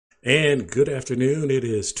And good afternoon. It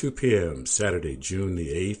is 2 p.m. Saturday, June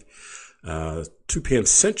the 8th, 2 p.m.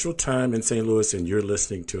 Central Time in St. Louis, and you're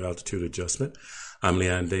listening to Altitude Adjustment. I'm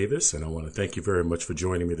Leon Davis, and I want to thank you very much for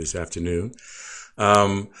joining me this afternoon.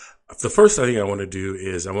 Um, the first thing I want to do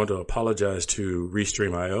is I want to apologize to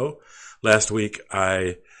Restream.io. Last week,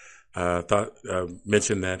 I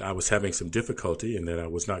mentioned that I was having some difficulty and that I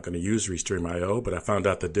was not going to use Restream.io, but I found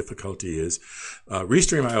out the difficulty is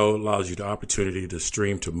Restream.io allows you the opportunity to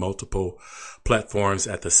stream to multiple platforms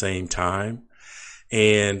at the same time,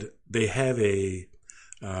 and they have a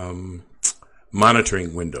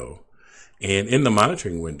monitoring window. And in the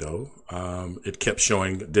monitoring window, it kept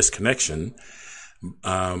showing disconnection.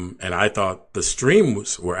 And I thought the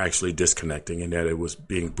streams were actually disconnecting and that it was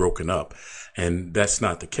being broken up. And that's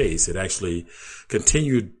not the case. It actually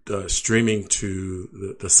continued streaming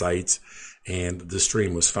to the sites, and the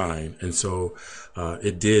stream was fine. And so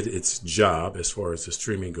it did its job as far as the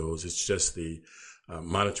streaming goes. It's just the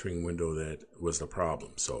monitoring window that was the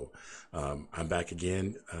problem. So I'm back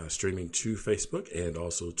again, streaming to Facebook and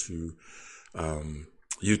also to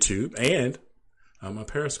YouTube and my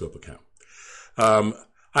Periscope account.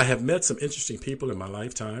 I have met some interesting people in my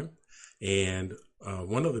lifetime, and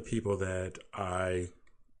one of the people that I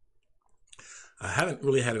haven't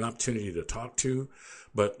really had an opportunity to talk to,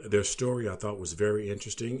 but their story I thought was very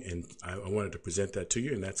interesting, and I wanted to present that to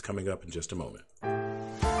you, and that's coming up in just a moment.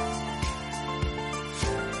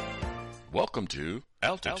 Welcome to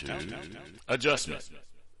Altitude Adjustment.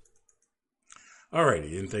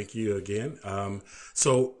 Alrighty, and thank you again.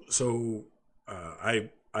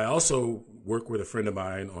 I also work with a friend of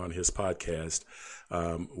mine on his podcast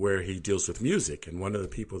where he deals with music. And one of the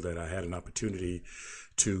people that I had an opportunity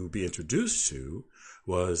to be introduced to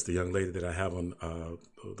was the young lady that I have on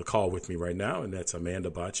the call with me right now, and that's Amanda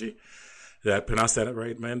Bacci. Did I pronounce that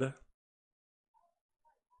right, Amanda?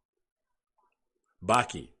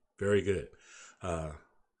 Baki. Very good.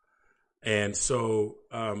 And so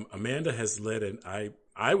Amanda has led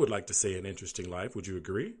I would like to say an interesting life. Would you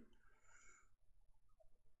agree?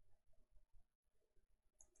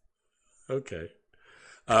 Okay.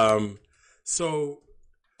 Um, so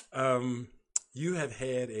you have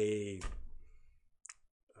had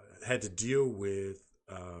to deal with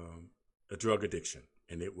a drug addiction,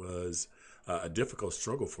 and it was a difficult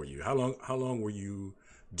struggle for you. How long were you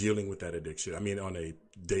dealing with that addiction? I mean, on a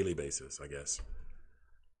daily basis, I guess.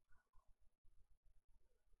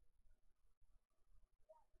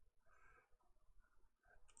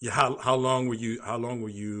 Yeah. How long were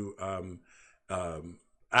you um,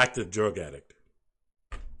 active drug addict?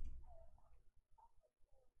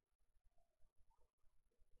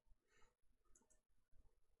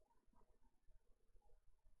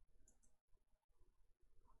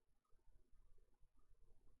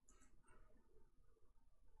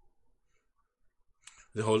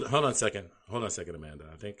 Hold on a second. Hold on a second, Amanda.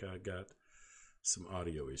 I think I got some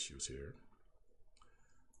audio issues here.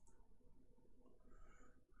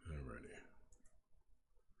 Alrighty.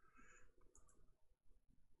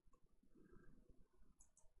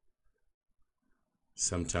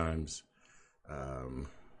 Sometimes, um,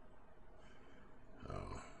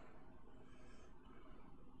 oh,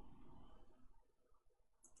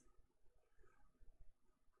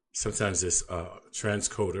 sometimes this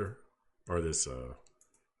transcoder or this.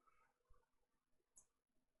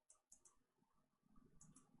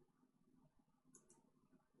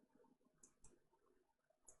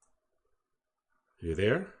 You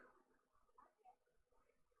there?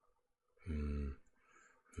 Hmm,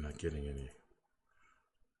 I'm not getting any.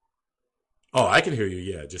 Oh, I can hear you.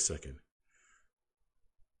 Yeah, just a second.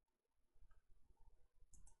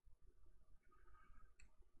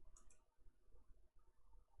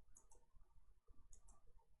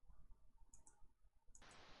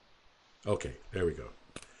 Okay, there we go.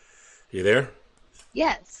 You there?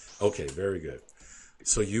 Yes. Okay, very good.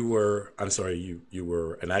 So you were, I'm sorry, you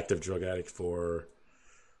were an active drug addict for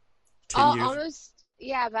 10 years? Almost,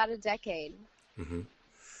 yeah, about a decade. Hmm.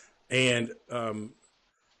 And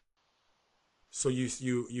so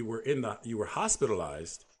you were you were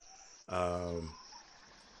hospitalized. Um,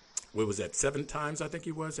 what was that? 7 times I think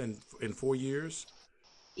it was in 4 years.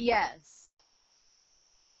 Yes.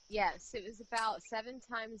 Yes, it was about 7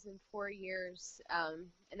 times in 4 years, and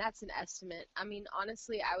that's an estimate. I mean,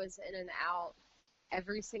 honestly, I was in and out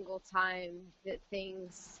every single time that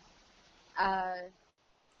uh,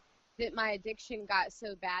 that my addiction got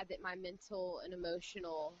so bad that my mental and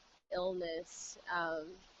emotional illness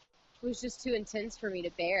was just too intense for me to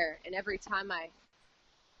bear. And every time I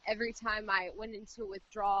went into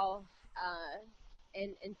withdrawal,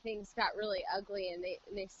 and things got really ugly, and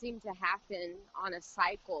they seemed to happen on a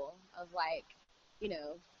cycle of like, you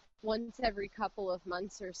know, once every couple of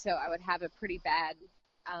months or so I would have a pretty bad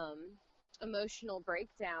um, emotional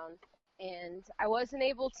breakdown, and I wasn't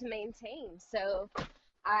able to maintain. So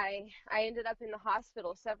I ended up in the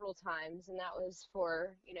hospital several times, and that was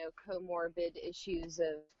for, you know, comorbid issues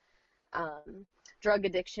of um, drug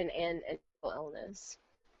addiction and mental illness.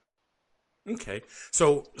 Okay.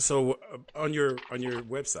 On your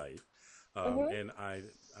website, Hmm. and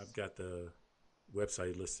I've got the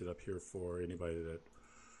website listed up here for anybody that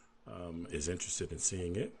is interested in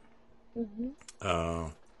seeing it. Hmm. Uh,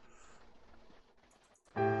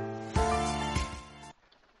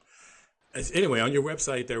 Anyway, on your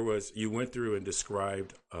website, you went through and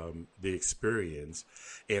described the experience,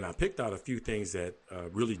 and I picked out a few things that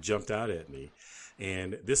really jumped out at me.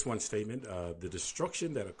 And this one statement: the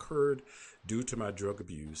destruction that occurred due to my drug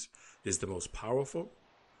abuse is the most powerful,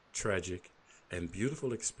 tragic, and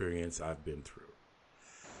beautiful experience I've been through.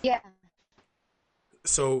 Yeah,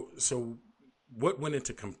 So what went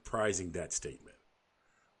into comprising that statement?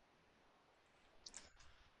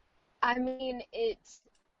 I mean, it's,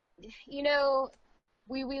 you know,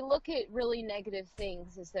 we look at really negative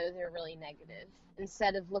things as though they're really negative,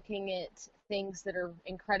 instead of looking at things that are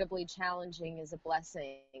incredibly challenging as a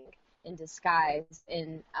blessing in disguise.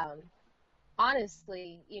 And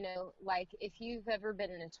honestly, you know, like if you've ever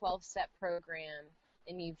been in a 12-step program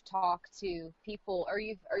and you've talked to people, or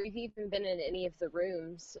you've even been in any of the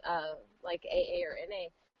rooms, like AA or NA,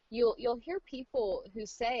 you'll hear people who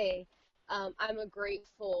say, "I'm a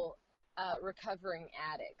grateful recovering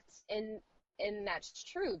addict," and that's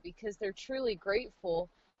true because they're truly grateful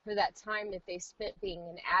for that time that they spent being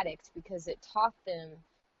an addict, because it taught them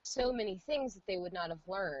so many things that they would not have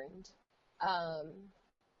learned. Um,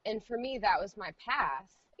 and for me, that was my path.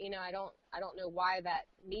 You know, I don't know why that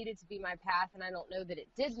needed to be my path, and I don't know that it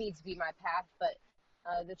did need to be my path. But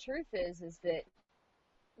the truth is that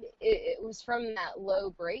it was from that low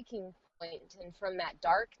breaking point and from that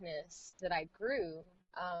darkness that I grew,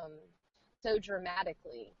 so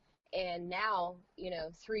dramatically. And now, you know,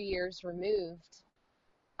 3 years removed,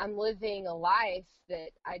 I'm living a life that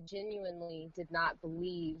I genuinely did not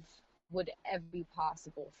believe would ever be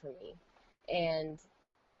possible for me. And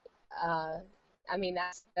uh, I mean,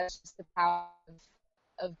 that's just the power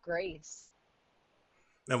of grace.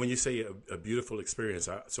 Now, when you say a beautiful experience,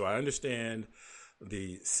 so I understand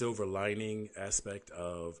the silver lining aspect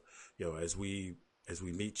of, as we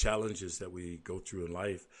meet challenges that we go through in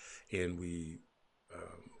life, and we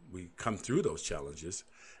come through those challenges,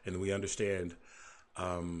 and we understand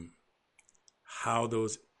how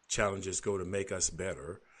those challenges go to make us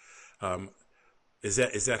better. Um, is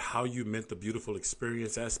that how you meant the beautiful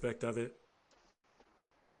experience aspect of it?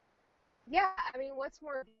 Yeah, I mean, what's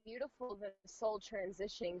more beautiful than a soul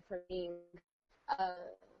transitioning from being uh,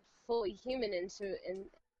 fully human into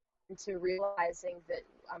realizing that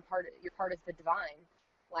you're part of the divine.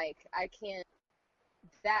 Like I can't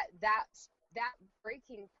that that that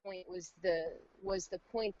breaking point was the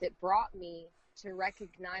point that brought me to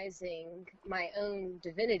recognizing my own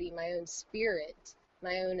divinity, my own spirit,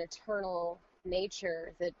 my own eternal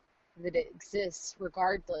nature, that it exists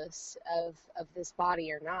regardless of this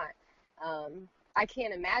body or not. I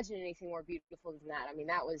can't imagine anything more beautiful than that. I mean,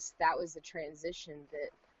 that was a transition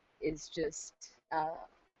that is just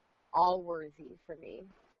all worthy for me.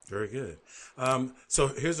 Very good. So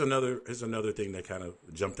here's another thing that kind of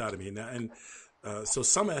jumped out at me now, and so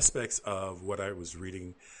some aspects of what I was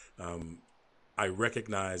reading, I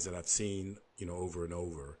recognize that I've seen, over and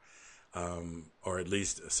over, or at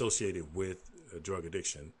least associated with drug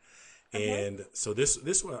addiction. Uh-huh. And so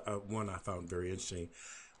one I found very interesting.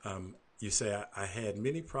 You say I had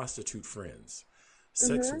many prostitute friends.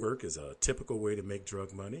 Sex Mhm. work is a typical way to make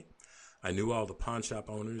drug money. I knew all the pawn shop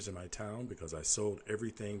owners in my town because I sold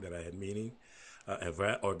everything that I had meaning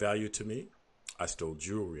or value to me. I stole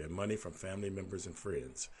jewelry and money from family members and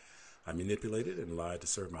friends. I manipulated and lied to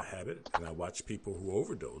serve my habit, and I watched people who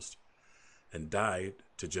overdosed and died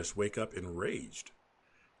to just wake up enraged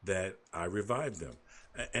that I revived them.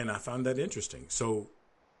 And I found that interesting. So,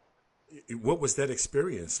 what was that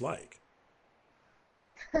experience like?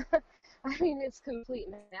 I mean, it's complete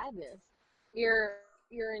madness. Your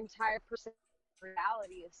entire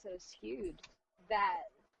personality is so skewed that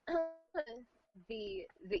the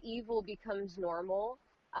evil becomes normal.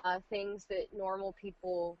 Things that normal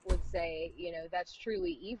people would say, you know, that's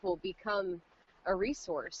truly evil, become a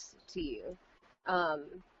resource to you. Um,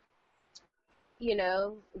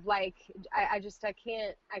 like I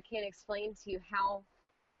can't explain to you how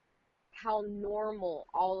how normal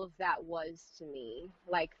all of that was to me.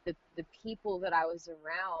 Like the people that I was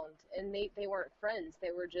around, and they weren't friends,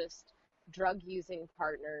 they were just drug using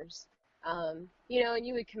partners. And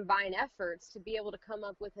you would combine efforts to be able to come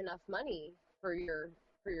up with enough money for your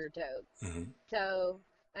dope. Hmm. So,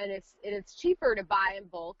 and it's cheaper to buy in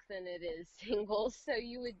bulk than it is singles. So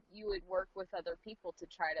you would work with other people to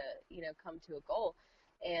try to, come to a goal.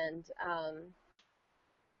 And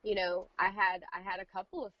I had a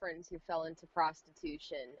couple of friends who fell into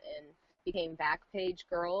prostitution and became back page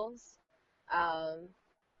girls. Um,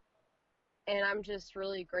 and I'm just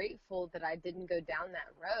really grateful that I didn't go down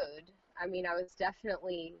that road. I mean, I was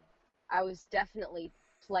definitely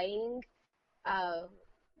playing, uh,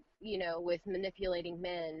 with manipulating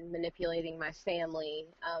men, manipulating my family,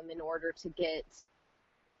 in order to get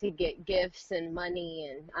gifts and money.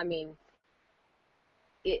 And I mean,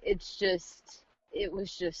 it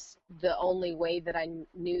was just the only way that I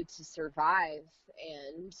knew to survive.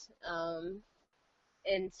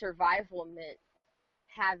 And survival meant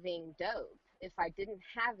having dope. If I didn't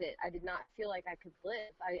have it, I did not feel like I could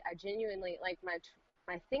live. I genuinely, like, my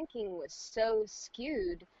thinking was so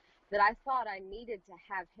skewed that I thought I needed to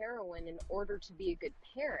have heroin in order to be a good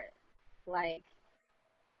parent. Like,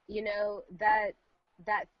 that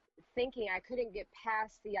thinking, I couldn't get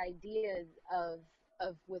past the idea of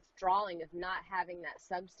withdrawing, of not having that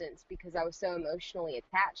substance, because I was so emotionally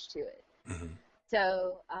attached to it. Hmm.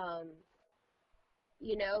 So,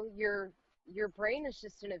 your brain is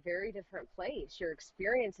just in a very different place. Your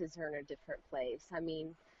experiences are in a different place. I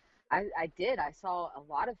mean, I saw a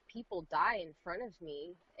lot of people die in front of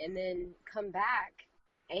me and then come back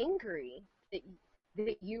angry that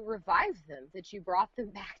you revived them, that you brought them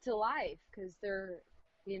back to life because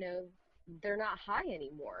you know, they're not high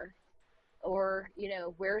anymore. Or,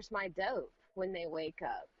 where's my dope when they wake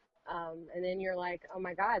up? And then you're like, oh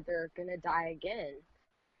my God, they're gonna die again.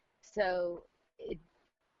 So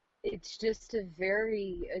it's just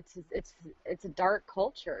it's a dark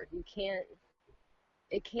culture.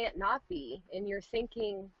 It can't not be. And your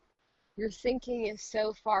thinking is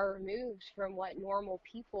so far removed from what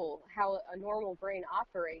how a normal brain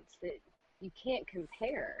operates, that you can't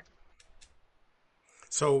compare.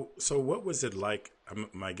 So what was it like?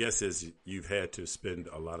 My guess is you've had to spend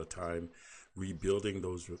a lot of time rebuilding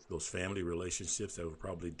those family relationships that were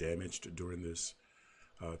probably damaged during this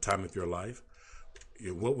time of your life.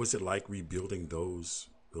 What was it like rebuilding those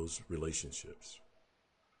relationships?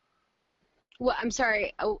 Well, I'm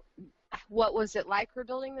sorry. Oh, what was it like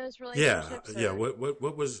rebuilding those Yeah, relationships? yeah. Or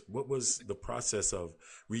What was the process of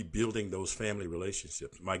rebuilding those family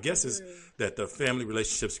relationships? My guess is Hmm. that the family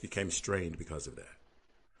relationships became strained because of that.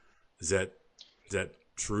 Is that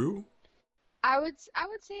true? I would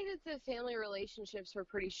say that the family relationships were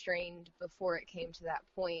pretty strained before it came to that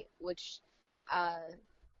point, which, uh,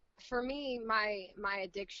 for me, my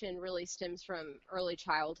addiction really stems from early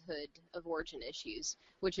childhood of origin issues,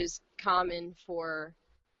 which is common for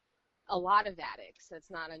a lot of addicts.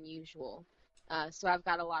 That's not unusual. So I've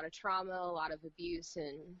got a lot of trauma, a lot of abuse,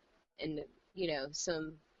 and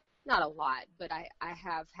some, not a lot, but I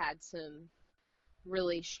have had some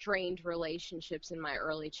really strained relationships in my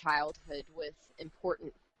early childhood with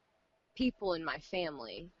important people in my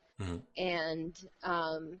family. Hmm. And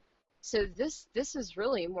so this is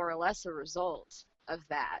really more or less a result of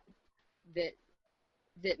that that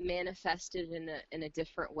manifested in a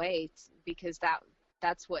different way, because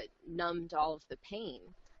that's what numbed all of the pain.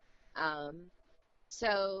 Um,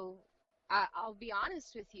 so I'll be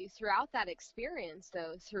honest with you, throughout that experience,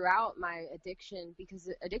 though, throughout my addiction, because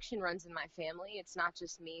addiction runs in my family. It's not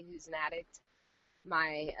just me who's an addict.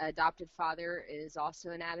 My adopted father is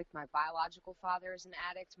also an addict. My biological father is an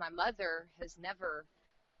addict. My mother has never,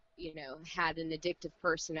 had an addictive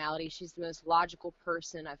personality. She's the most logical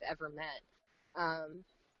person I've ever met. Um,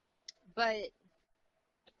 but,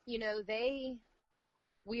 we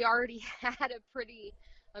already had a pretty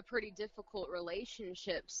difficult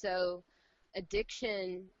relationship. So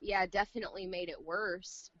addiction, yeah, definitely made it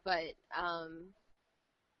worse. But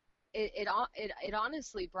it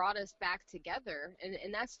honestly brought us back together,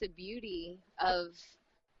 and that's the beauty of.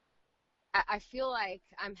 I feel like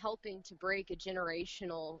I'm helping to break a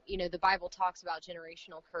generational. The Bible talks about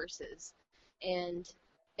generational curses, and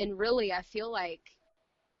really, I feel like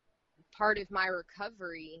part of my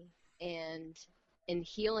recovery and in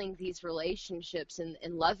healing these relationships,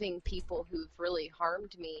 and loving people who've really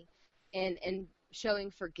harmed me, and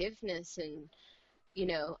showing forgiveness, and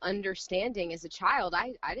understanding. As a child,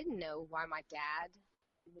 I didn't know why my dad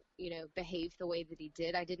behaved the way that he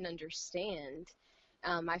did. I didn't understand.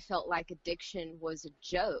 I felt like addiction was a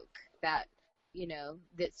joke, that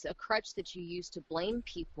that's a crutch that you use to blame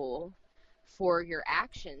people for your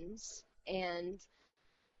actions. And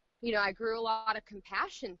I grew a lot of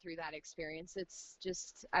compassion through that experience. It's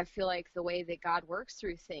just, I feel like the way that God works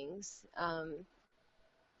through things.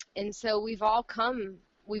 And so we've all come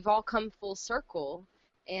full circle.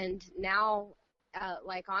 And now,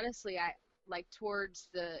 like, honestly, like, towards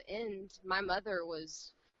the end, my mother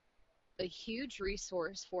was a huge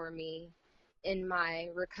resource for me in my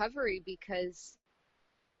recovery, because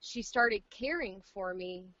she started caring for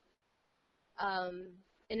me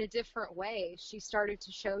in a different way. She started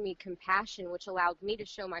to show me compassion, which allowed me to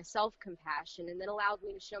show myself compassion, and then allowed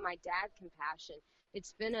me to show my dad compassion.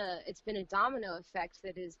 It's been a domino effect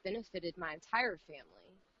that has benefited my entire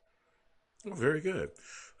family. Oh, very good.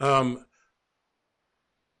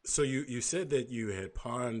 So you said that you had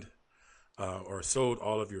pawned or sold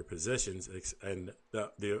all of your possessions, and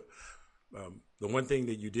the one thing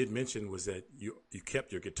that you did mention was that you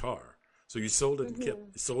kept your guitar. So you sold it and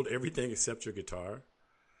sold everything except your guitar.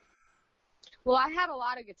 Well, I had a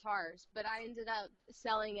lot of guitars, but I ended up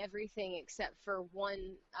selling everything except for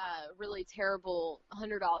one really terrible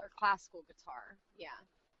 $100 classical guitar. Yeah.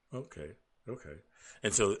 Okay. Okay.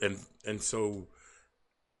 And so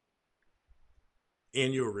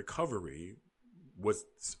in your recovery, was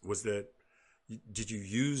that, did you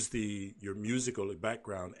use your musical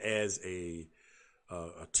background as a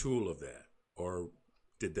tool of that, or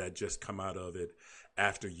did that just come out of it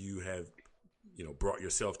after you have brought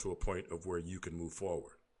yourself to a point of where you can move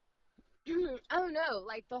forward? Oh no,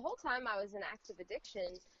 like, the whole time I was in active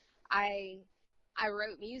addiction, I I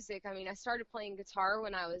wrote music. I mean, I started playing guitar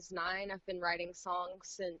when I was 9. I've been writing songs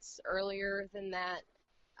since earlier than that.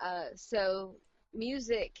 So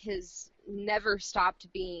music has never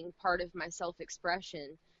stopped being part of my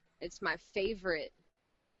self-expression. It's my favorite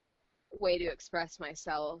way to express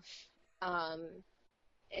myself. Um,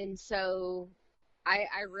 and so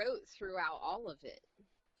I wrote throughout all of it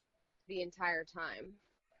the entire time.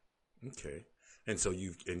 Okay. And so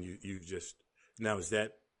you just, now, is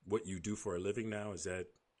that what you do for a living now? Is that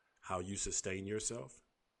how you sustain yourself?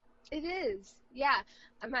 It is, yeah.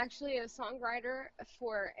 I'm actually a songwriter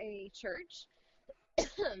for a church,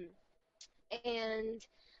 and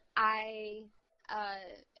I uh,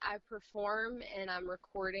 I perform, and I'm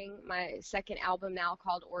recording my second album now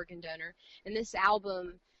called Organ Donor. And this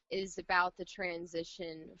album is about the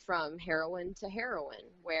transition from heroin to heroin,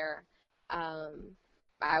 where um,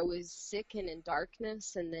 I was sick and in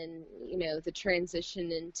darkness, and then, the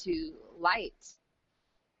transition into light.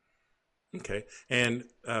 Okay. And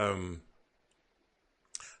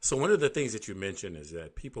so one of the things that you mentioned is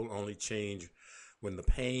that people only change when the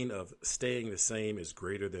pain of staying the same is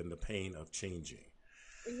greater than the pain of changing.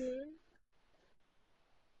 Hmm.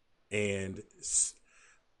 And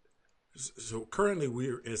so currently,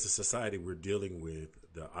 as a society, we're dealing with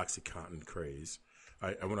the OxyContin craze.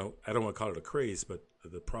 I don't want to call it a craze, but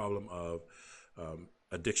the problem of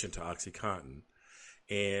addiction to OxyContin,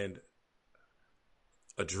 and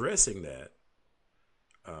addressing that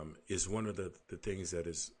is one of the things that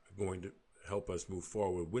is going to help us move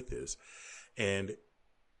forward with this. And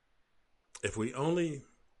if we only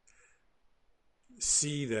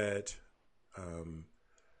see that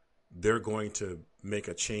they're going to make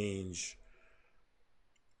a change,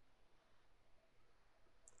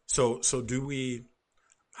 so do we?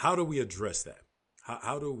 How do we address that?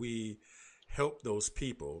 How do we help those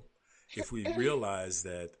people if we realize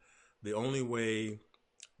that the only way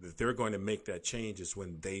that they're going to make that change is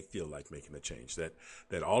when they feel like making a change?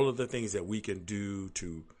 That all of the things that we can do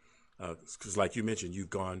to, because like you mentioned, you've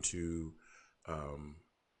gone to um,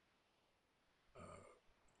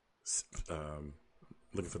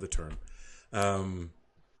 looking for the term,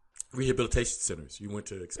 rehabilitation centers. You went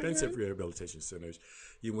to expensive Hmm. rehabilitation centers.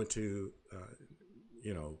 You went to,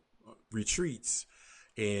 retreats,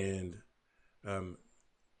 and um,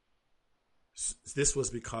 this was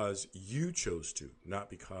because you chose to, not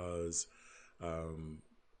because um,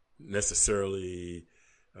 necessarily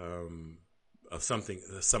of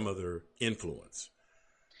some other influence.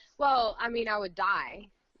 Well, I mean, I would die,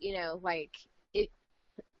 like, it.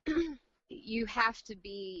 You have to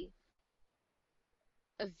be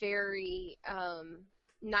a very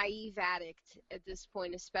naive addict at this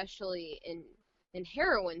point, especially in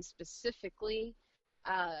heroin specifically,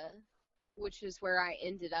 uh, which is where I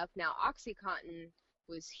ended up. Now, OxyContin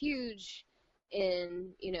was huge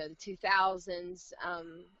in the 2000s,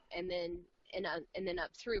 and then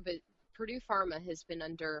up through, but Purdue Pharma has been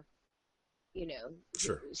under you know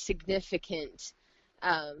Sure. significant.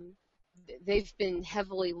 Um, they've been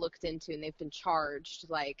heavily looked into, and they've been charged,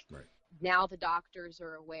 like, Right. now the doctors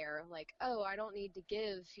are aware, like, oh, I don't need to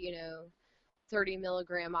give, 30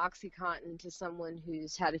 milligram OxyContin to someone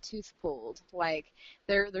who's had a tooth pulled. Like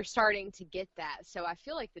they're starting to get that. So I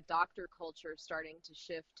feel like the doctor culture is starting to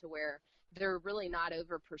shift to where they're really not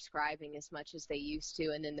over prescribing as much as they used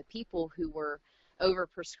to. And then the people who were over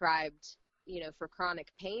prescribed, for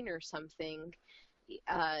chronic pain or something,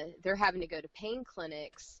 they're having to go to pain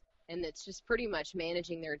clinics, and it's just pretty much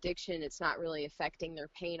managing their addiction. It's not really affecting their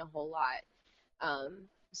pain a whole lot.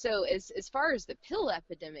 So as far as the pill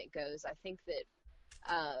epidemic goes, I think that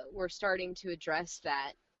we're starting to address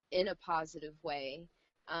that in a positive way,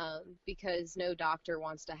 because no doctor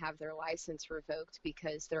wants to have their license revoked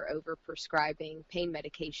because they're over-prescribing pain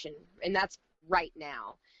medication. And that's right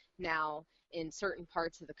now. Now, in certain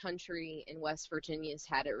parts of the country, in West Virginia's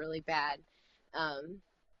had it really bad,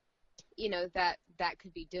 that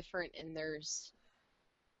could be different, and there's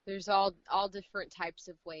all different types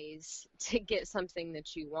of ways to get something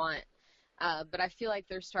that you want. But I feel like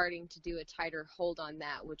they're starting to do a tighter hold on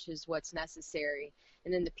that, which is what's necessary.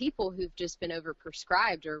 And then the people who've just been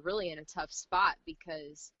overprescribed are really in a tough spot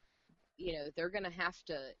because, they're going to have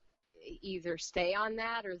to either stay on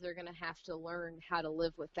that or they're going to have to learn how to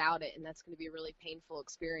live without it. And that's going to be a really painful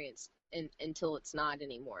experience until it's not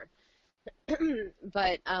anymore.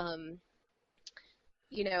 But,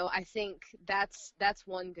 I think that's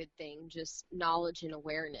one good thing, just knowledge and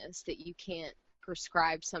awareness that you can't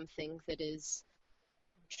prescribe something that is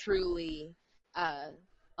truly a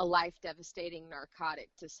life-devastating narcotic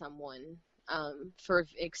to someone for an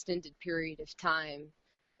extended period of time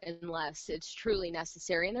unless it's truly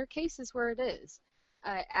necessary. And there are cases where it is.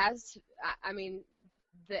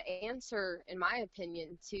 The answer, in my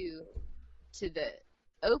opinion, to the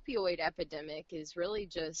opioid epidemic is really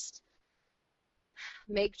just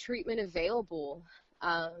make treatment available.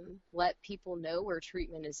 Let people know where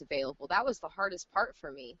treatment is available. That was the hardest part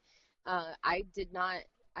for me. I could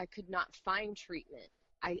not find treatment.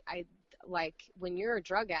 I like when you're a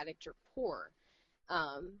drug addict, you're poor.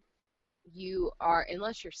 You are,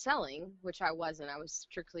 unless you're selling, which I wasn't. I was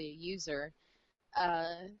strictly a user.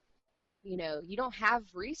 You don't have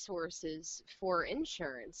resources for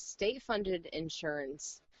insurance, state-funded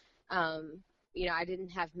insurance. I didn't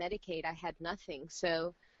have Medicaid. I had nothing.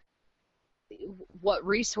 So what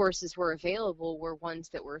resources were available were ones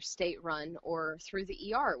that were state-run or through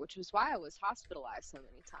the ER, which was why I was hospitalized so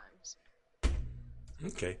many times.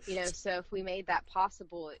 Okay. So if we made that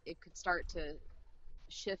possible, it could start to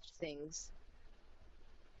shift things.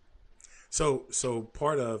 So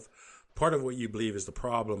part of what you believe is the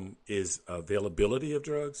problem is availability of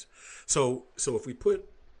drugs. So if we put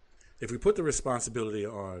the responsibility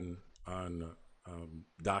on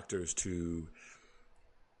doctors to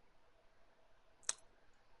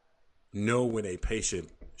know when a patient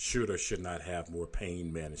should or should not have more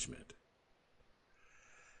pain management,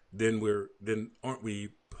 then aren't we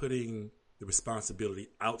putting the responsibility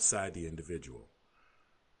outside the individual?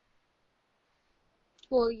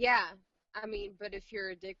 Well, yeah. But if you're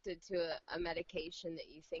addicted to a medication that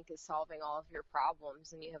you think is solving all of your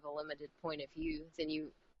problems and you have a limited point of view, then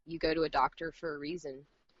you go to a doctor for a reason.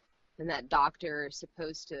 And that doctor is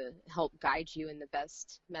supposed to help guide you in the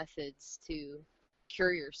best methods to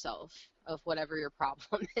cure yourself of whatever your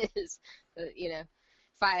problem is. If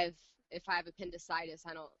I have appendicitis,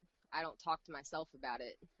 I don't talk to myself about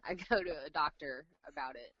it. I go to a doctor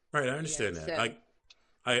about it. Right, I understand that. So,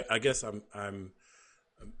 I guess I'm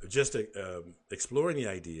just exploring the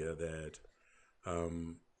idea that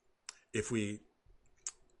if we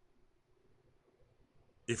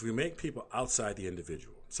make people outside the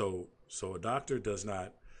individual, so a doctor does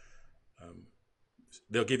not,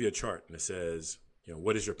 they'll give you a chart and it says,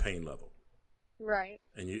 what is your pain level? Right.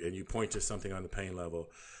 And you point to something on the pain level.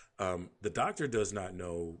 The doctor does not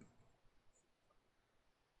know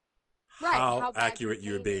how accurate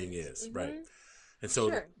your being is. Mm-hmm. Right. And so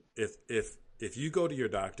sure. If you go to your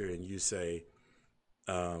doctor and you say,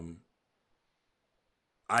 I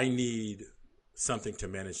need something to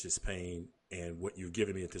manage this pain, and what you've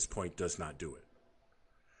given me at this point does not do it.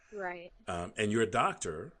 Right. And your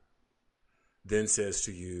doctor then says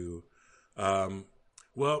to you,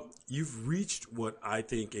 well, you've reached what I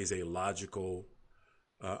think is a logical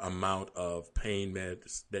amount of pain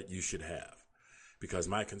meds that you should have. Because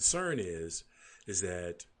my concern is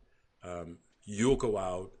that you'll go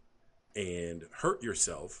out and hurt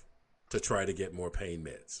yourself to try to get more pain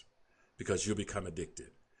meds because you'll become addicted.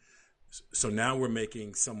 So now we're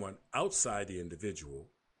making someone outside the individual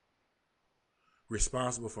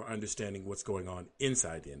responsible for understanding what's going on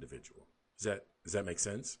inside the individual. Does that make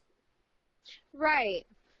sense? Right.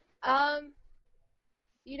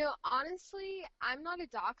 Honestly, I'm not a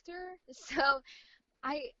doctor, so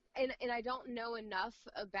and I don't know enough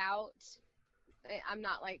about. I'm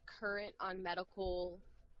not like current on medical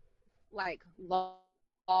like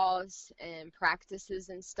laws and practices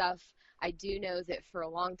and stuff. I do know that for a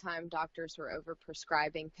long time doctors were over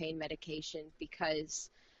prescribing pain medication because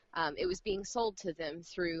it was being sold to them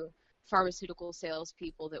through pharmaceutical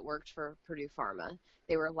salespeople that worked for Purdue Pharma.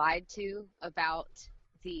 They were lied to about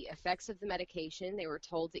the effects of the medication. They were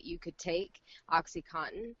told that you could take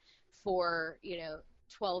OxyContin for,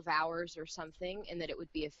 12 hours or something and that it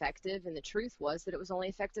would be effective. And the truth was that it was only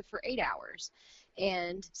effective for 8 hours.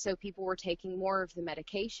 And so people were taking more of the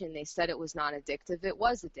medication. They said it was non-addictive. It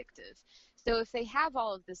was addictive. So if they have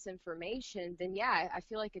all of this information, then yeah, I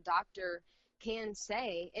feel like a doctor can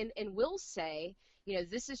say and will say,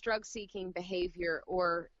 this is drug seeking behavior,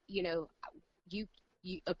 or, you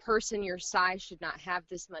a person your size should not have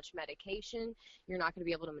this much medication. You're not going to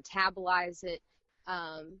be able to metabolize it.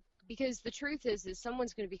 Because the truth is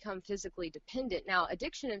someone's going to become physically dependent. Now,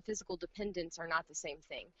 addiction and physical dependence are not the same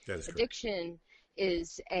thing. That is correct. Addiction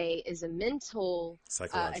is a mental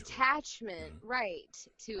attachment, right,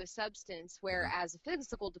 to a substance, whereas a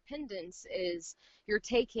physical dependence is you're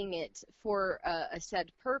taking it for a said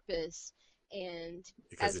purpose, and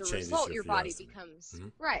because as a result, your body becomes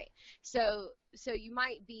right. So you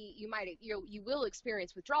will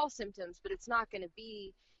experience withdrawal symptoms, but it's not going to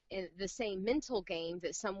be in the same mental game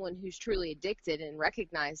that someone who's truly addicted and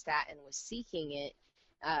recognized that and was seeking it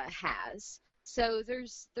has. So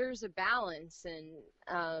there's a balance, and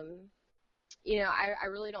I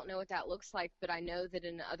really don't know what that looks like, but I know that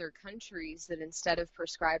in other countries that instead of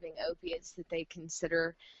prescribing opiates, that they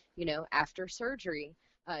consider, after surgery,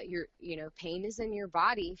 pain is in your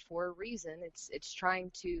body for a reason. It's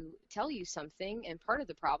trying to tell you something, and part of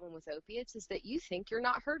the problem with opiates is that you think you're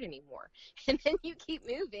not hurt anymore, and then you keep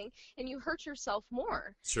moving and you hurt yourself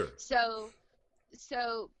more. Sure. So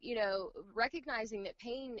recognizing that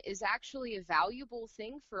pain is actually a valuable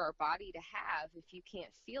thing for our body to have. If you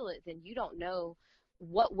can't feel it, then you don't know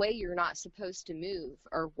what way you're not supposed to move,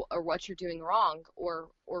 or what you're doing wrong, or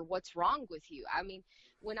what's wrong with you. I mean,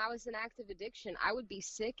 when I was in active addiction, I would be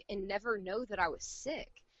sick and never know that I was sick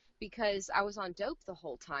because I was on dope the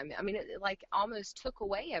whole time. I mean, it like almost took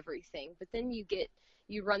away everything. But then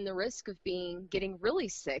you run the risk of getting really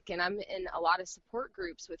sick. And I'm in a lot of support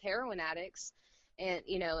groups with heroin addicts and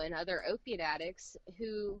and other opiate addicts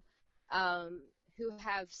who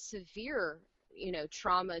have severe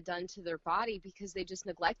trauma done to their body because they just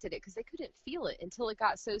neglected it, because they couldn't feel it until it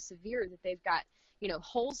got so severe that they've got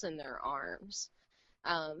holes in their arms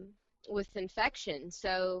with infection.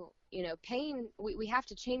 So pain, we have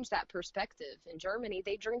to change that perspective. In Germany,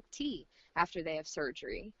 they drink tea after they have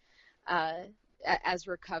surgery as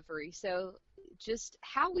recovery. So just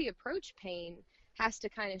how we approach pain has to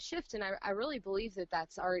kind of shift, and I really believe that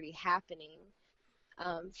that's already happening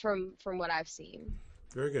from what I've seen.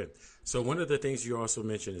 Very good. So one of the things you also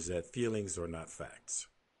mentioned is that feelings are not facts.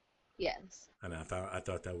 Yes. And I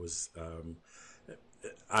thought that was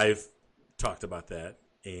I've talked about that,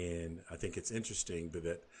 and I think it's interesting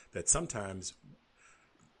that sometimes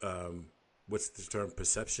what's the term,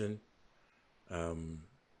 perception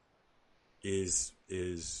is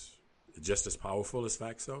just as powerful as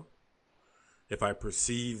facts, though. If I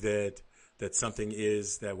perceive that something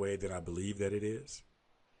is that way, then I believe that it is.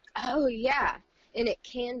 Oh, yeah. And it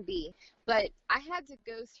can be. But I had to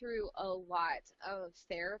go through a lot of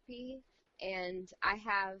therapy, and I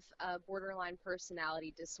have a borderline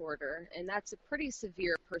personality disorder, and that's a pretty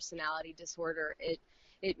severe personality disorder.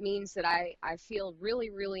 It means that I feel really,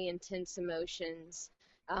 really intense emotions.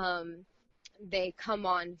 They come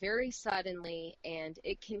on very suddenly, and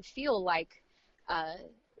it can feel like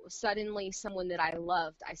suddenly someone that I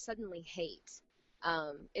loved, I suddenly hate.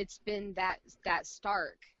 It's been that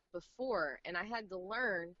stark before, and I had to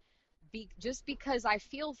learn, just because I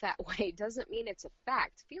feel that way doesn't mean it's a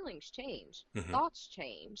fact. Feelings change, thoughts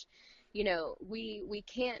change. We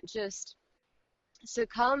can't just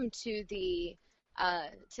succumb to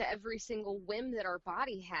to every single whim that our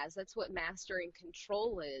body has. That's what mastering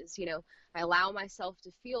control is. I allow myself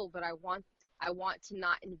to feel, but I want to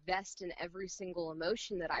not invest in every single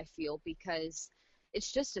emotion that I feel, because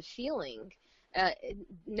it's just a feeling.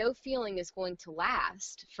 No feeling is going to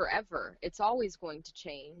last forever. It's always going to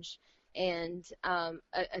change. And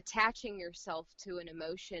attaching yourself to an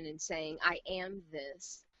emotion and saying, I am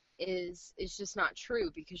this, is just not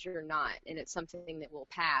true, because you're not, and it's something that will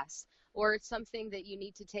pass, or it's something that you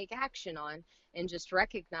need to take action on and just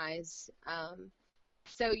recognize.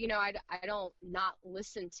 So, I don't not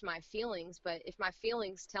listen to my feelings, but if my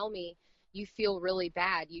feelings tell me, you feel really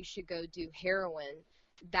bad, you should go do heroin.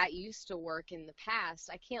 That used to work in the past.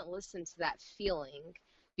 I can't listen to that feeling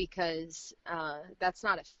because that's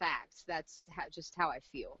not a fact. That's just how I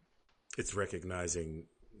feel. It's recognizing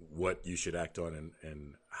what you should act on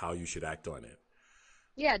and how you should act on it.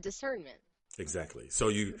 Yeah, discernment. Exactly. So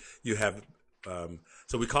you have,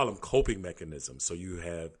 so we call them coping mechanisms. So you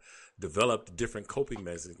have developed different coping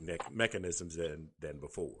mechanisms than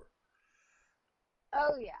before.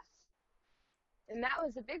 Oh yeah, and that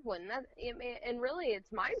was a big one. And really,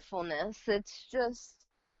 it's mindfulness. It's just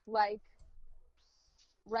like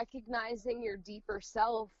recognizing your deeper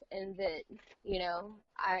self, and that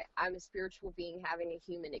I'm a spiritual being having a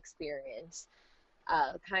human experience.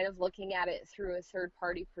 Kind of looking at it through a third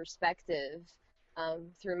party perspective,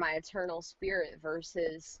 through my eternal spirit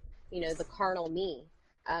versus the carnal me.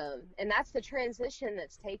 And that's the transition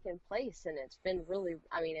that's taken place, and it's been really,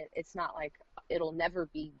 it's not like it'll never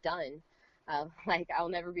be done. Like I'll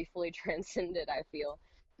never be fully transcended, I feel.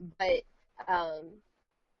 But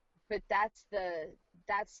that's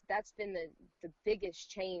been the biggest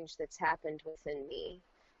change that's happened within me,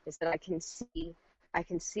 is that I can see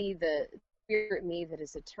the spirit me that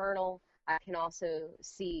is eternal. I can also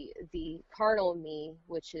see the carnal me,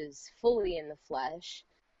 which is fully in the flesh,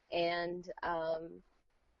 and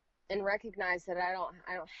recognize that I don't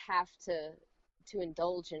have to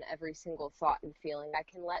indulge in every single thought and feeling. I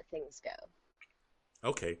can let things go.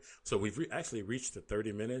 Okay, so we've actually reached the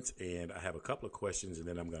 30 minutes, and I have a couple of questions, and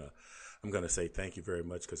then I'm gonna say thank you very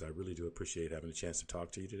much, because I really do appreciate having a chance to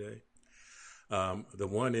talk to you today. The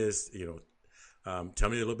one is, tell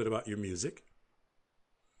me a little bit about your music.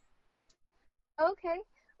 Okay,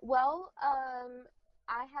 well,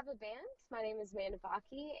 I have a band. My name is Amanda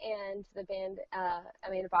Baki, and the band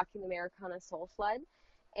Amanda Baki and the Americana Soul Flood.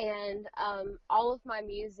 And all of my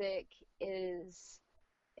music is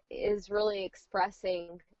really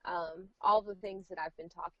expressing all the things that I've been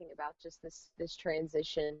talking about, just this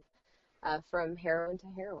transition from heroin to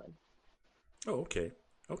heroin. Oh,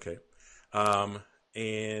 okay.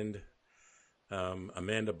 And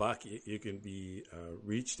Amanda Baki, you can be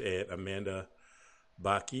reached at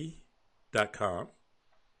amandabaki.com.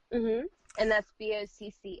 Mm-hmm. And that's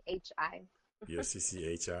BOCCHI.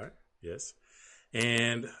 BOCCHI, yes.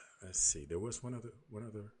 And let's see, there was one other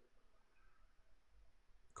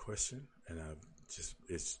question, and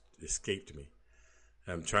it's escaped me.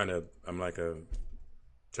 I'm trying to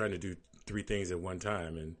do three things at one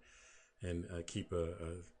time and keep a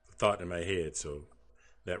thought in my head, so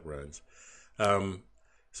that runs.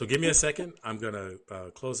 So give me a second. I'm going to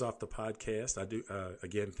close off the podcast. I do,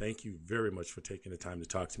 again, thank you very much for taking the time to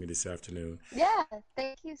talk to me this afternoon. Yeah,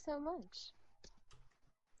 thank you so much.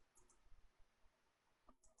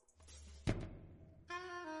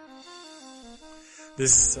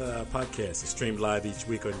 This podcast is streamed live each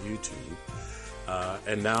week on YouTube,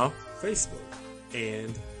 and now Facebook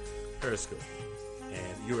and Periscope.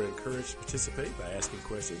 And you are encouraged to participate by asking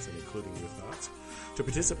questions and including your thoughts. To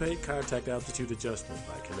participate, contact Altitude Adjustment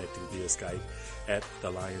by connecting via Skype at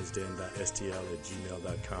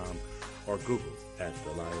thelionsden.stl@gmail.com or Google at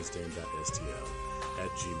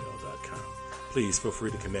thelionsden.stl@gmail.com. Please feel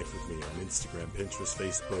free to connect with me on Instagram, Pinterest,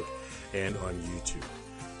 Facebook, and on YouTube.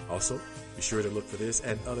 Also, be sure to look for this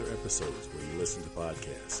and other episodes where you listen to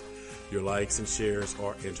podcasts. Your likes and shares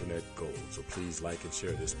are internet gold, so please like and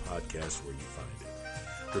share this podcast where you find it.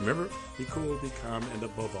 Remember, be cool, be calm, and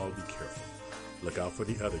above all, be careful. Look out for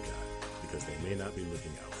the other guy, because they may not be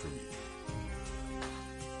looking out for you.